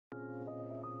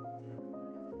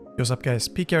What's up guys,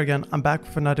 Peek here again. I'm back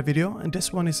with another video, and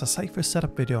this one is a Cypher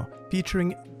setup video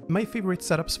featuring my favorite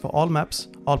setups for all maps,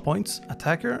 all points,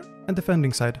 attacker and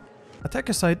defending side.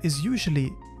 Attacker side is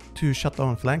usually to shut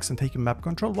down flanks and take map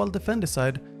control, while defender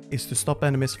side is to stop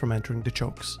enemies from entering the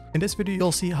chokes. In this video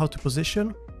you'll see how to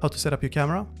position, how to set up your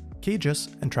camera, cages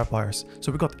and trapwires.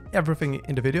 So we got everything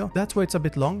in the video. That's why it's a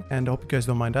bit long, and I hope you guys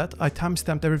don't mind that. I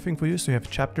timestamped everything for you, so you have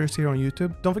chapters here on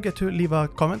YouTube. Don't forget to leave a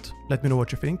comment, let me know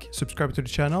what you think, subscribe to the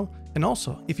channel, and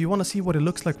also if you want to see what it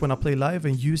looks like when I play live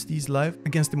and use these live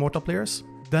against immortal players,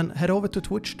 then head over to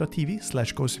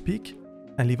twitch.tv/GhostPeek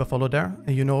and leave a follow there,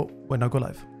 and you know when I go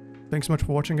live. Thanks so much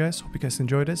for watching guys, hope you guys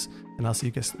enjoyed this, and I'll see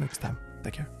you guys next time.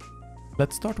 Take care.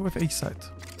 Let's start with A site.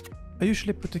 I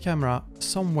usually put the camera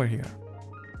somewhere here.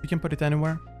 You can put it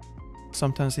anywhere,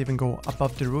 sometimes even go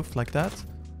above the roof like that.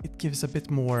 It gives a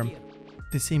bit more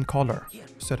the same color,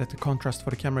 so that the contrast for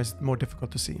the camera is more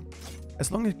difficult to see.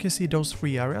 As long as you can see those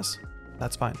three areas,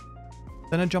 that's fine.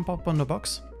 Then I jump up on the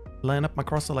box, line up my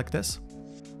crosser like this,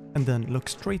 and then look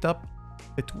straight up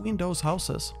between those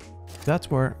houses. That's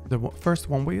where the first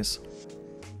one-way is,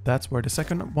 that's where the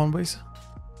second one-way is,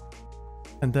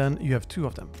 and then you have two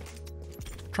of them.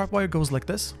 Trapwire goes like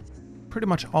this. Pretty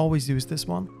much always use this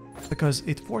one because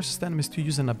it forces the enemies to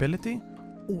use an ability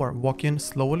or walk in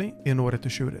slowly in order to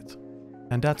shoot it.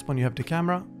 And that's when you have the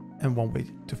camera and one way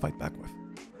to fight back with.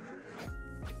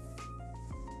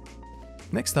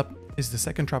 Next up is the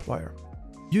second trapwire.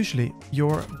 Usually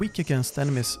you're weak against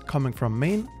enemies coming from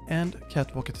main and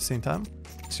catwalk at the same time,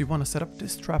 so you want to set up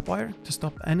this trapwire to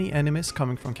stop any enemies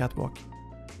coming from catwalk.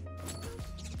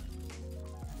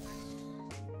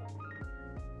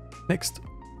 Next,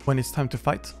 when it's time to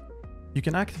fight, you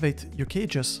can activate your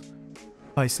cages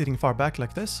by sitting far back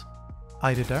like this,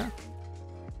 either there,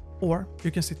 or you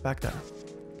can sit back there.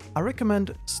 I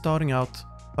recommend starting out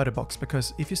by the box,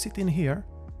 because if you sit in here,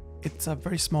 it's a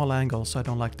very small angle, so I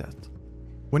don't like that.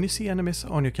 When you see enemies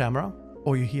on your camera,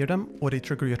 or you hear them, or they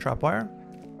trigger your trapwire,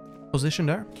 position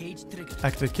there,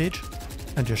 activate cage,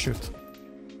 and just shoot.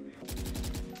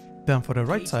 Then for the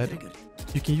right side,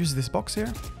 you can use this box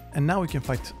here, and now you can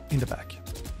fight in the back.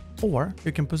 Or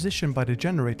you can position by the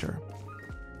generator,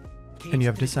 and you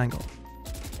have this angle.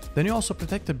 Then you're also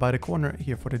protected by the corner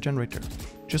here for the generator.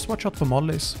 Just watch out for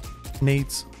mollies,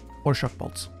 nades, or shock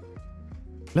bolts.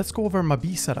 Let's go over my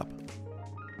B setup.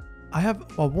 I have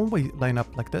a one-way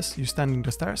lineup like this. You stand in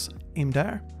the stairs, aim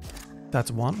there, that's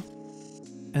one,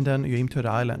 and then you aim to the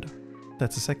island,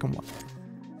 that's the second one.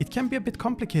 It can be a bit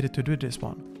complicated to do this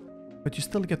one, but you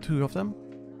still get two of them,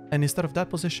 and instead of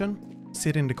that position,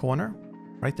 sit in the corner,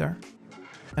 right there,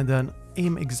 and then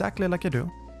aim exactly like I do.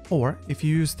 Or if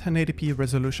you use 1080p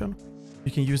resolution,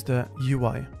 you can use the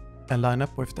UI and line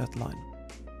up with that line.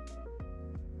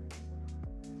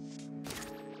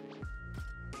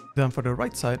 Then for the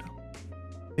right side,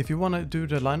 if you want to do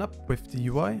the lineup with the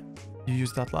UI, you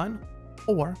use that line,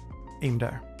 or aim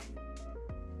there,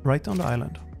 right on the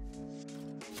island.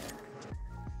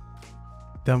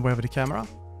 Then we have the camera.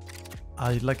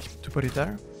 I like to put it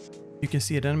there. You can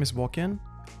see the enemies walk in.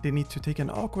 They need to take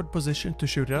an awkward position to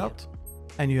shoot it out,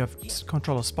 and you have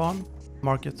control of spawn,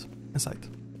 market, and sight.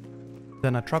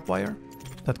 Then a trapwire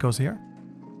that goes here.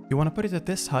 You want to put it at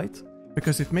this height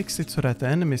because it makes it so that the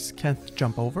enemies can't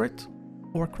jump over it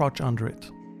or crouch under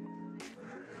it.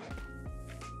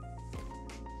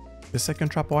 The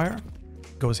second trapwire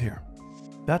goes here.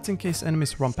 That's in case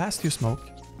enemies run past your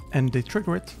smoke and they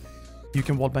trigger it, you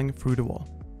can wallbang through the wall.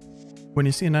 When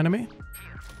you see an enemy,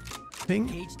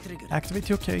 ping, activate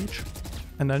your cage,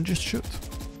 and then just shoot.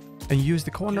 And use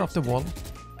the corner of the wall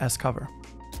as cover.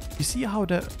 You see how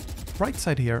the right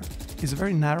side here is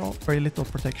very narrow, very little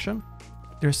protection.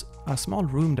 There's a small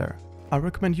room there. I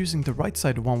recommend using the right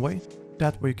side one way,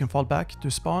 that way you can fall back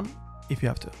to spawn if you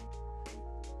have to.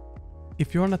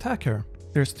 If you're an attacker,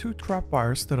 there's two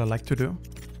trapwires that I like to do.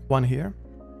 One here,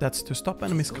 that's to stop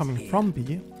enemies coming from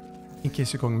B, in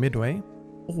case you're going midway,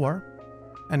 or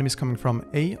enemies coming from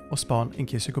A or spawn in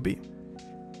case you go B.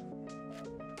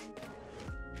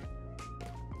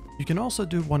 You can also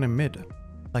do one in mid,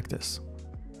 like this.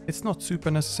 It's not super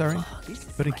necessary,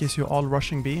 but in case you're all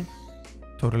rushing B,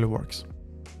 totally works.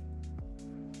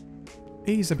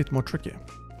 A is a bit more tricky.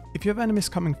 If you have enemies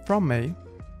coming from A, and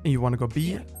you want to go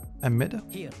B and mid,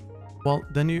 well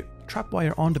then you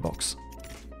trapwire on the box,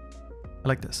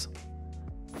 like this.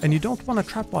 And you don't want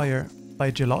to trapwire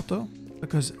by gelato,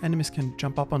 because enemies can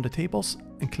jump up on the tables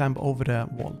and climb over the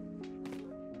wall.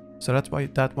 So that's why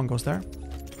that one goes there.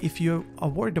 If you are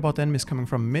worried about enemies coming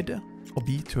from mid or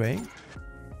B to A,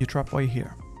 you trapwire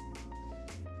here.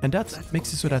 And that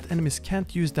makes it so that enemies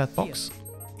can't use that box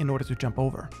in order to jump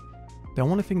over. The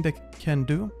only thing they can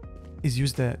do is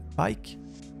use the bike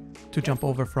to jump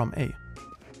over from A.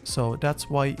 So that's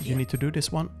why you need to do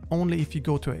this one only if you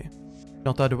go to A,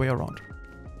 not the other way around.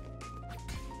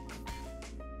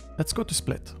 Let's go to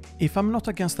split. If I'm not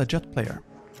against a jet player,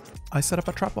 I set up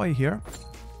a trapwire here.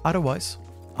 Otherwise,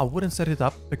 I wouldn't set it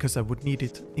up because I would need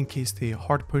it in case they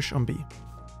hard push on B.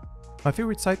 My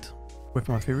favorite site with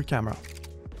my favorite camera.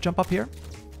 Jump up here.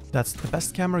 That's the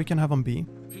best camera you can have on B.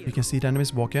 You can see the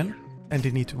enemies walk in, and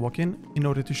they need to walk in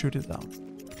order to shoot it down.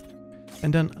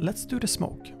 And then let's do the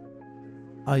smoke.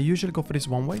 I usually go for this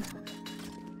one way.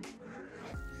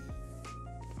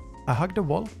 I hug the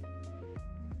wall,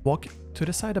 walk to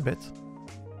the side a bit,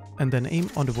 and then aim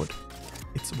on the wood.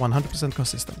 It's 100%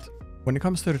 consistent. When it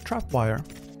comes to the trapwire,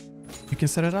 you can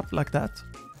set it up like that,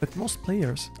 but most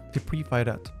players, they pre-fire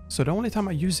that. So the only time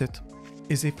I use it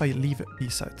is if I leave B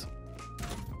site.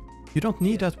 You don't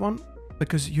need that one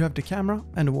because you have the camera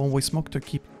and the one-way smoke to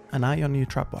keep an eye on your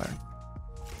trapwire.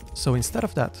 So instead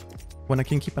of that, when I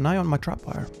can keep an eye on my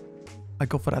trapwire, I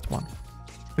go for that one.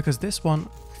 Because this one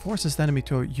forces the enemy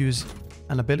to use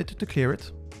an ability to clear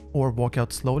it or walk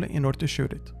out slowly in order to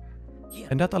shoot it.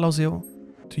 And that allows you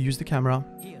to use the camera,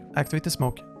 activate the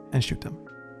smoke, and shoot them.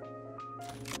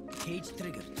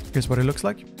 Here's what it looks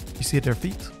like. You see their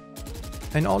feet.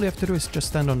 And all you have to do is just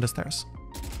stand on the stairs.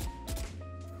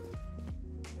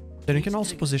 Then you can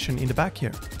also position in the back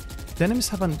here. The enemies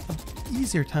have an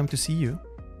easier time to see you,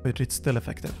 but it's still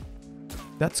effective.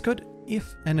 That's good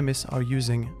if enemies are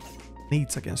using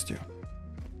nades against you.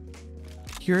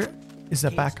 Here is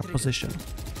a backup position.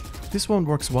 This one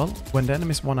works well when the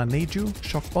enemies wanna nade you,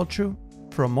 shock bolt you,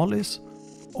 throw mollies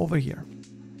over here.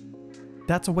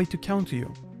 That's a way to counter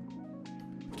you.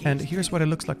 And here's what it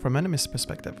looks like from enemies'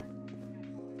 perspective.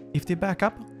 If they back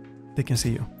up, they can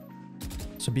see you.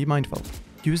 So be mindful.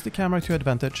 Use the camera to your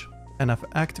advantage and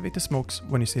activate the smokes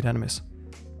when you see the enemies.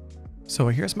 So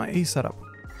here's my A setup.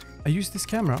 I use this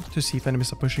camera to see if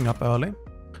enemies are pushing up early,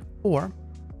 or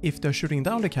if they're shooting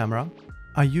down the camera,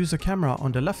 I use a camera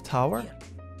on the left tower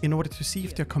in order to see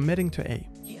if they're committing to A.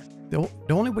 The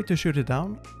only way to shoot it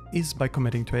down is by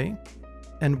committing to A,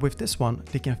 and with this one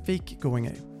they can fake going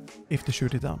A if they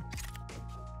shoot it down.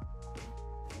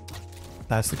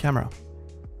 That's the camera.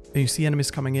 And you see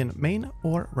enemies coming in main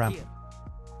or ramp.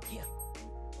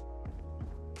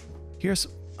 Here's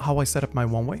how I set up my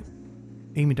one way.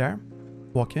 Aim there,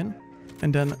 walk in,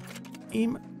 and then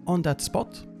aim on that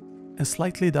spot and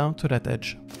slightly down to that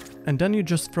edge. And then you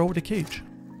just throw the cage.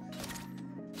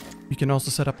 You can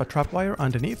also set up a trapwire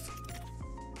underneath,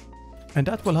 and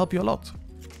that will help you a lot.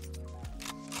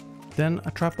 Then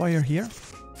a trapwire here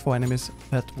for enemies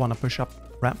that want to push up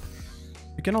ramp.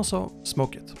 You can also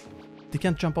smoke it. They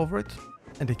can't jump over it,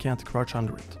 and they can't crouch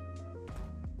under it.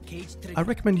 I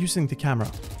recommend using the camera.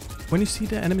 When you see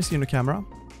the enemies in the camera,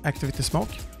 activate the smoke,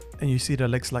 and you see their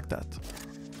legs like that.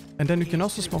 And then you can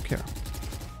also smoke here.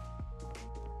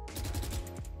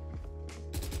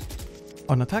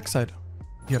 On attack side,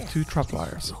 you have two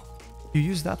trapwires. You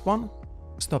use that one,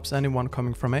 stops anyone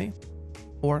coming from A,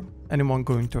 or anyone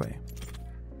going to A.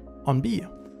 On B,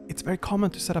 it's very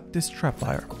common to set up this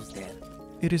trapwire.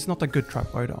 It is not a good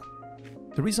trapwire though.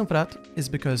 The reason for that is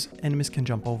because enemies can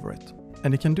jump over it.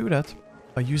 And they can do that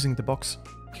by using the box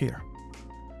here.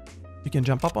 You can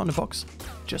jump up on the box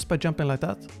just by jumping like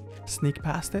that, sneak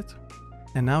past it,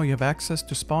 and now you have access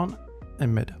to spawn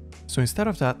and mid. So instead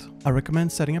of that, I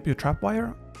recommend setting up your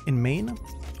trapwire in main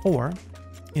or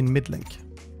in mid link.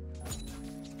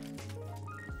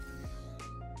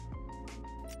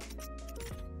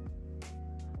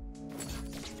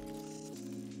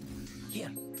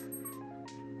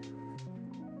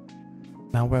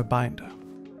 Now we're bind.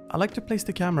 I like to place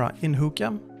the camera in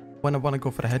hookah when I want to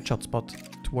go for the headshot spot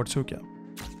towards hookah.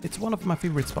 It's one of my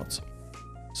favorite spots.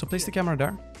 So place the camera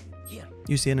there.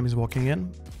 You see enemies walking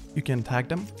in, you can tag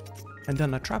them, and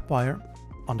then a trapwire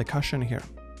on the cushion here.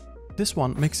 This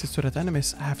one makes it so that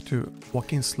enemies have to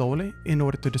walk in slowly in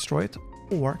order to destroy it,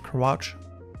 or crouch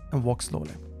and walk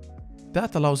slowly.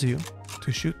 That allows you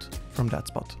to shoot from that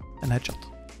spot and headshot.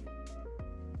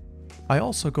 I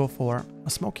also go for a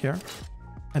smoke here,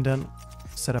 and then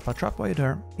set up a trapwire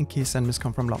there in case enemies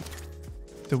come from long.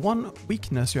 The one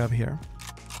weakness you have here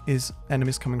is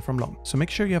enemies coming from long, so make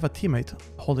sure you have a teammate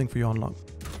holding for you on long.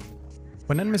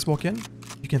 When enemies walk in,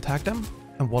 you can tag them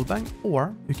and wallbang,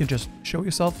 or you can just show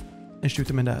yourself and shoot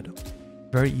them in the head.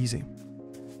 Very easy.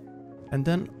 And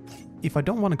then, if I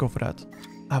don't want to go for that,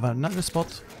 I have another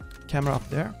spot, camera up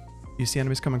there. You see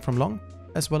enemies coming from long,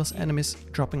 as well as enemies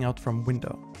dropping out from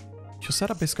window. Your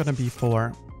setup is gonna be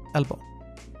for elbow.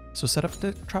 So set up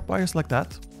the trapwires like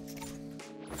that.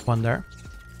 One there.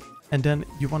 And then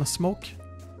you want to smoke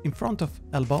in front of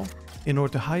elbow in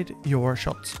order to hide your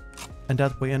shots. And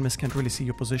that way enemies can't really see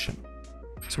your position.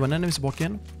 So when enemies walk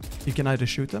in, you can either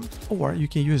shoot them, or you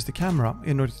can use the camera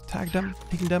in order to tag them,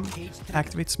 ping them,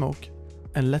 activate smoke,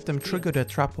 and let them trigger the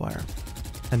trapwire.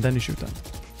 And then you shoot them.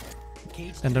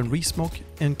 And then re-smoke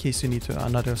in case you need to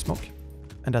another smoke.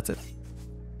 And that's it.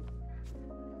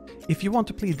 If you want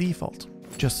to play default,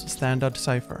 just standard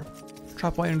Cypher.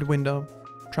 Trapwire in the window,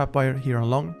 trapwire here and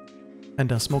long, and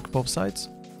then smoke both sides,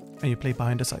 and you play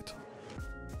behind the site.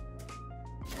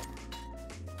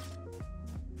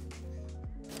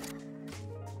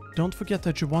 Don't forget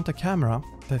that you want a camera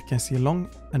that can see long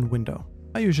and window.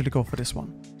 I usually go for this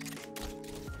one.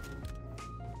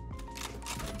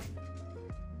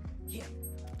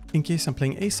 In case I'm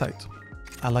playing A site,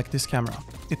 I like this camera.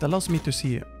 It allows me to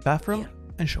see bathroom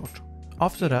and short.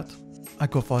 After that, I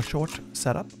go for a short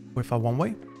setup with a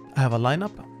one-way. I have a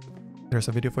lineup. There's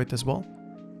a video for it as well.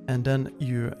 And then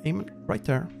you aim right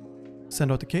there,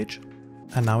 send out the cage,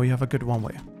 and now you have a good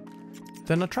one-way.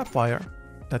 Then a trapwire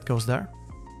that goes there.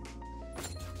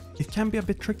 It can be a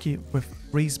bit tricky with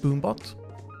raise boombot,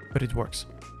 but it works.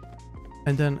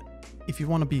 And then if you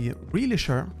want to be really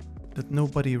sure that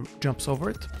nobody jumps over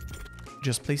it,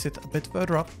 just place it a bit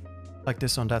further up, like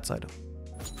this on that side.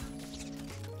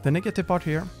 The negative part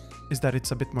here is that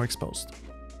it's a bit more exposed.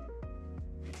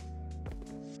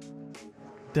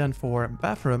 Then for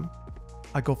bathroom,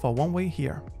 I go for one way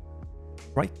here,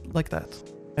 right like that.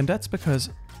 And that's because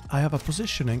I have a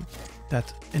positioning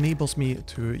that enables me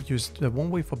to use the one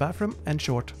way for bathroom and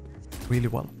short really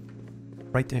well,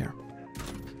 right there.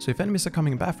 So if enemies are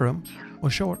coming bathroom or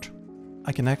short,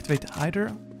 I can activate either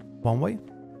one way.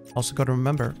 Also gotta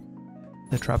remember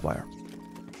the trapwire.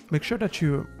 Make sure that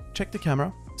you check the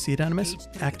camera, see the enemies,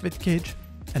 activate the cage,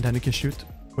 and then you can shoot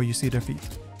where you see their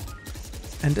feet.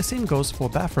 And the same goes for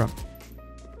bathroom.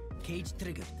 Cage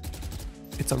triggered.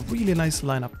 It's a really nice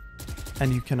lineup,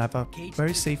 and you can have a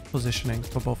very safe positioning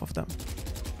for both of them.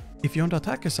 If you're on the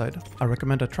attacker side, I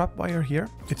recommend a trapwire here.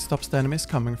 It stops the enemies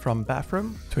coming from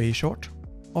bathroom to A short,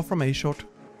 or from A short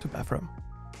to bathroom.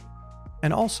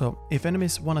 And also, if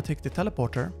enemies want to take the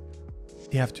teleporter,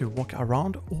 they have to walk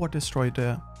around or destroy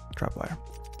the trapwire.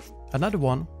 Another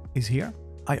one is here.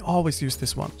 I always use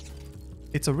this one.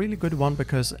 It's a really good one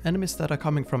because enemies that are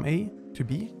coming from A to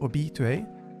B or B to A,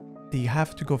 they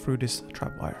have to go through this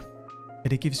trapwire.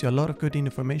 And it gives you a lot of good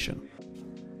information.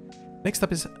 Next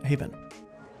up is Haven.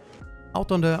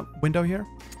 Out on the window here,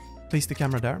 place the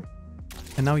camera there.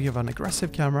 And now you have an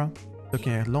aggressive camera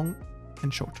looking at long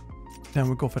and short. Then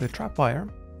we go for the trapwire,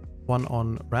 one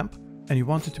on ramp. And you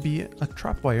want it to be a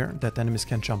trapwire that enemies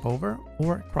can jump over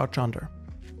or crouch under.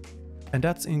 And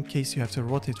that's in case you have to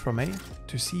rotate from A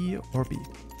to C or B.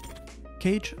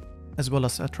 Cage, as well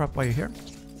as a trapwire here.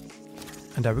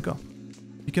 And there we go.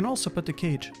 You can also put the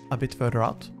cage a bit further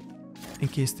out, in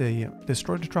case they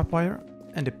destroy the trapwire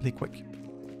and they play quick.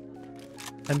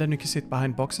 And then you can sit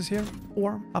behind boxes here,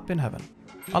 or up in heaven.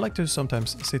 I like to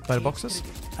sometimes sit by the boxes,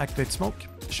 activate smoke,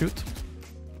 shoot.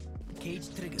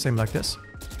 Same like this.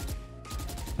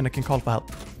 And I can call for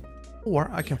help. Or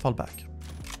I can fall back.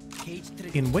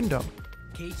 In window,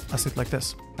 I sit like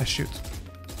this, I shoot.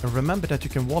 And remember that you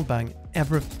can wallbang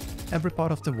every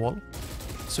part of the wall.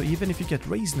 So even if you get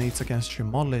raise nades against your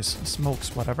mollies,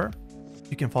 smokes, whatever,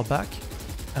 you can fall back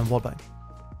and wallbang.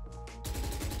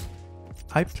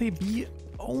 I play B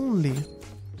only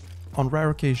on rare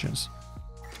occasions.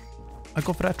 I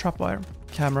go for that trapwire,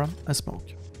 camera, and smoke.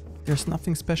 There's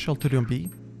nothing special to do on B,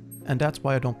 and that's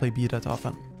why I don't play B that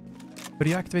often. But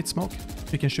you activate smoke,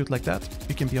 you can shoot like that,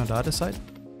 you can be on the other side,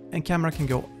 and camera can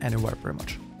go anywhere pretty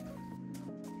much.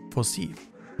 For C,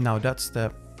 now that's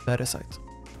the better side.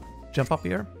 Jump up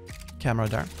here, camera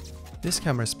there. This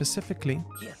camera is specifically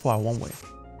for a one-way.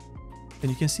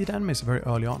 And you can see the enemies very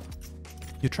early on.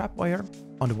 You trapwire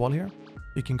on the wall here,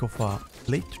 you can go for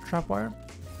a late trapwire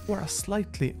or a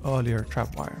slightly earlier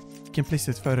trapwire. You can place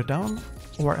it further down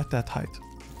or at that height.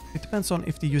 It depends on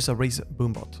if they use a raise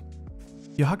boombot.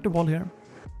 You hug the wall here,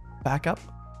 back up,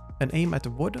 and aim at the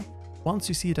wood once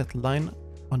you see that line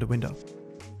on the window.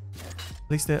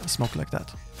 Place the smoke like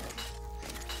that.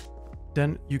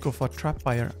 Then you go for a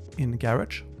trapwire in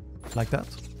garage, like that.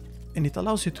 And it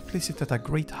allows you to place it at a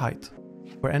great height,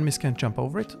 where enemies can't jump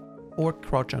over it or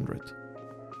crouch under it.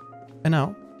 And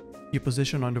now, you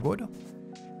position on the wood,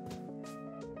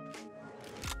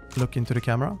 look into the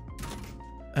camera,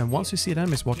 and once you see the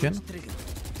enemies walk in,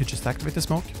 you just activate the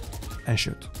smoke and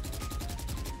shoot.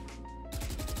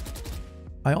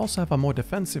 I also have a more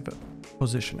defensive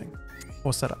positioning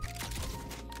or setup.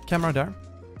 Camera there,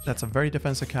 that's a very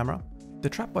defensive camera. The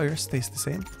trapwire stays the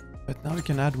same, But now we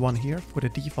can add one here for the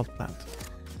default plant.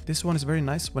 This one is very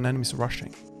nice when enemies are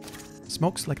rushing.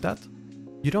 Smokes like that.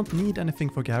 You don't need anything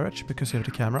for garage because you have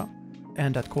the camera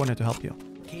and that corner to help you.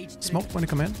 Smoke when they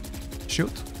come in,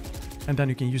 shoot, and then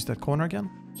you can use that corner again.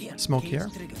 Smoke here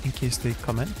in case they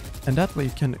come in, and that way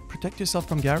you can protect yourself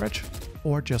from garage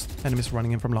or just enemies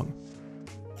running in from long.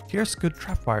 Here's good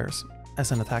trapwires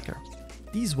as an attacker.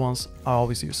 These ones I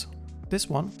always use. This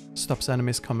one stops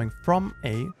enemies coming from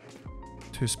A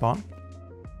to spawn.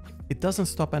 It doesn't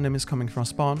stop enemies coming from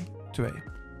spawn to A.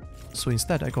 So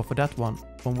instead I go for that one.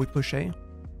 When we push A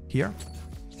here,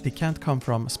 they can't come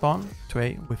from spawn to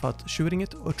A without shooting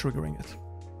it or triggering it.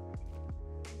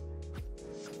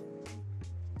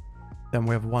 Then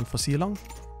we have one for C long,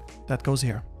 that goes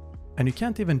here. And you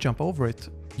can't even jump over it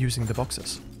using the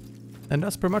boxes. And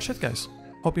that's pretty much it, guys.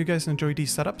 Hope you guys enjoy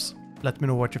these setups. Let me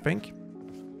know what you think.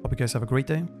 Hope you guys have a great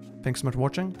day. Thanks so much for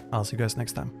watching. I'll see you guys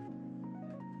next time.